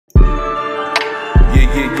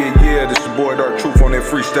Yeah, this your boy Darktruth on that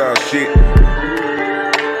freestyle shit.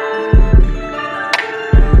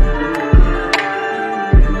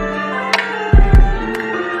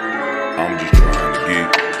 I'm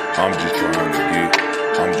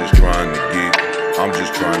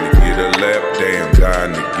just trying to get a lap, damn,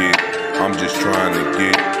 dying to get. I'm just trying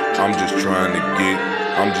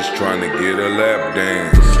to get a lap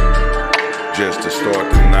dance. Just to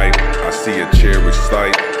start the night, I see a cherry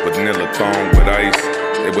sight, vanilla thong with ice,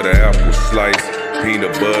 it with an apple slice,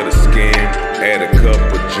 peanut butter skin, add a cup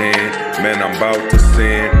of gin. Man, I'm about to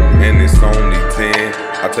sin, and it's only 10.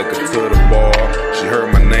 I took her to the bar, she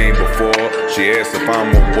heard my name before. She asked if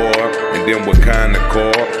I'm a boy, and then what kind of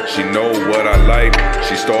car. She know what I like,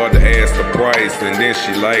 she started to ask the price, and then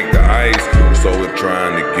she liked the ice. So if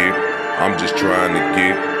trying to get, I'm just trying to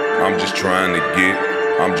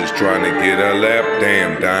get a lap,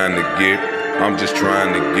 damn, dying to get. I'm just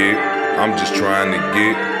trying to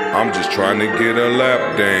get a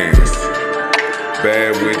lap dance.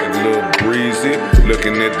 Bad with a little breezy,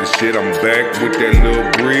 looking at the shit, I'm back with that little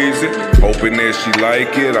breezy. Hoping that she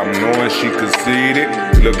like it, I'm knowing she conceited.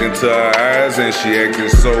 Look into her eyes and she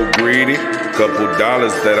acting so greedy. Couple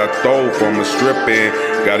dollars that I throw from a stripping,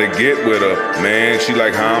 gotta get with her, man, she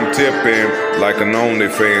like how I'm tipping. Like an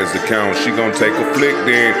OnlyFans account, she gon' take a flick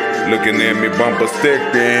then. Looking at me bump a stick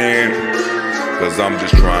then. Cause I'm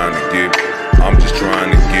just trying to get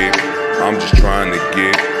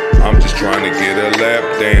a lap,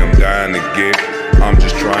 damn, dying to get. I'm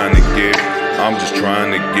just trying to get a lap dance. I'm just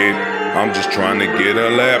trying to get a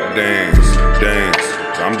lap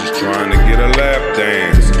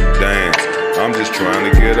dance. I'm just trying to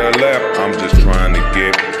get a lap. I'm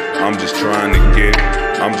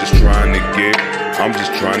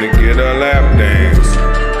just trying to get a lap dance.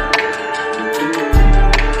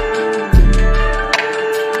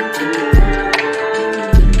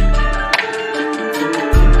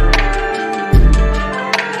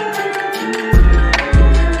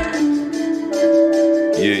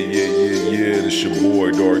 Yeah, this your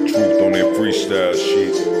boy Darktruth on that freestyle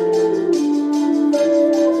shit.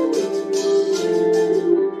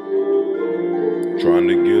 Trying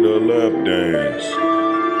to get a lap dance.